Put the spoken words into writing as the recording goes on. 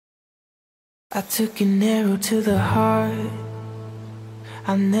I took an arrow to the heart.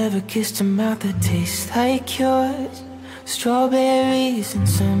 I never kissed a mouth that tastes like yours. Strawberries and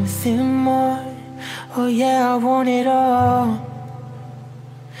something more. Oh yeah, I want it all.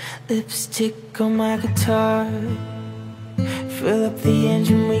 Lipstick on my guitar. Fill up the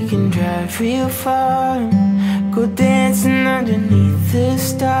engine, we can drive real far. Go dancing underneath the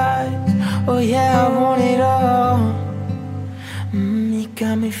stars. Oh yeah, I want it all. You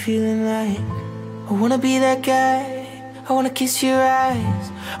got me feeling like I wanna be that guy. I wanna kiss your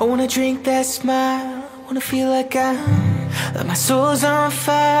eyes. I wanna drink that smile. I wanna feel like my soul's on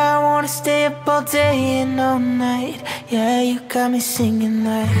fire. I wanna stay up all day and all night. Yeah, you got me singing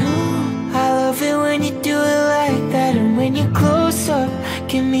like, ooh, I love it when you do it like that. And when you close up,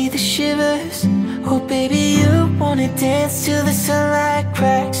 give me the shivers. Oh baby, you wanna dance till the sunlight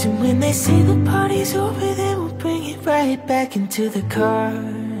cracks. And when they say the party's over, then we'll bring it right back into the car.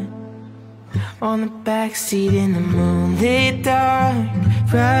 On the backseat in the moonlit dark.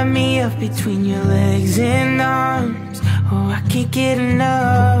 Ride me up between your legs and arms. Oh, I can't get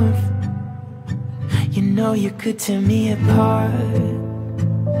enough. You know you could tear me apart.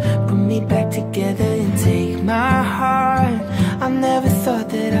 Put me back together and take my heart. I never thought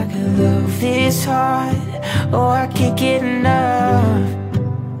that I could love this hard. Oh, I can't get enough.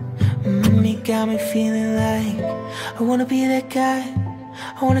 You got me feeling like I wanna be that guy.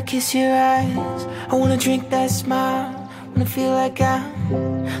 I wanna kiss your eyes. I wanna drink that smile. I wanna feel like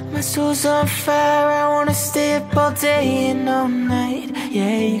my soul's on fire. I wanna stay up all day and all night.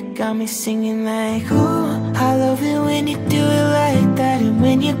 Yeah, you got me singing like, ooh, I love it when you do it like that. And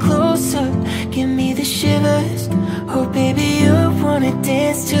when you're close up, give me the shivers. Oh baby, you wanna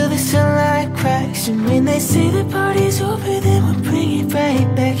dance till the sunlight cracks. And when they say the party's over, then we'll bring it right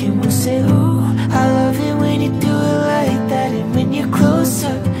back. And we'll say, ooh, I love it when you do it like that. And when you're close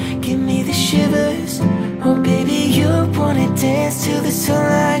up, give me the shivers. Oh baby, you wanna dance till the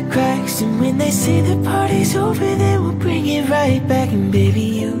sunlight cracks. And when they say the party's over, then we'll bring it right back. And baby,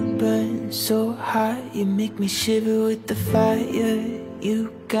 you burn so hot, you make me shiver with the fire.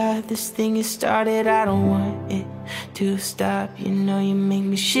 You got this thing you started, I don't want it to stop. You know you make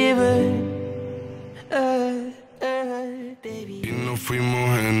me shiver, baby. Y nos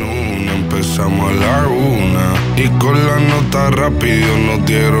fuimos en una, empezamos a la 1. Y con la nota rápido nos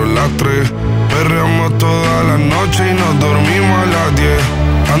dieron las 3. Perreamos toda la noche y nos dormimos a las 10.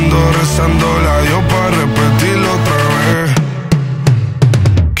 Ando rezando la Dios para repetirlo otra vez.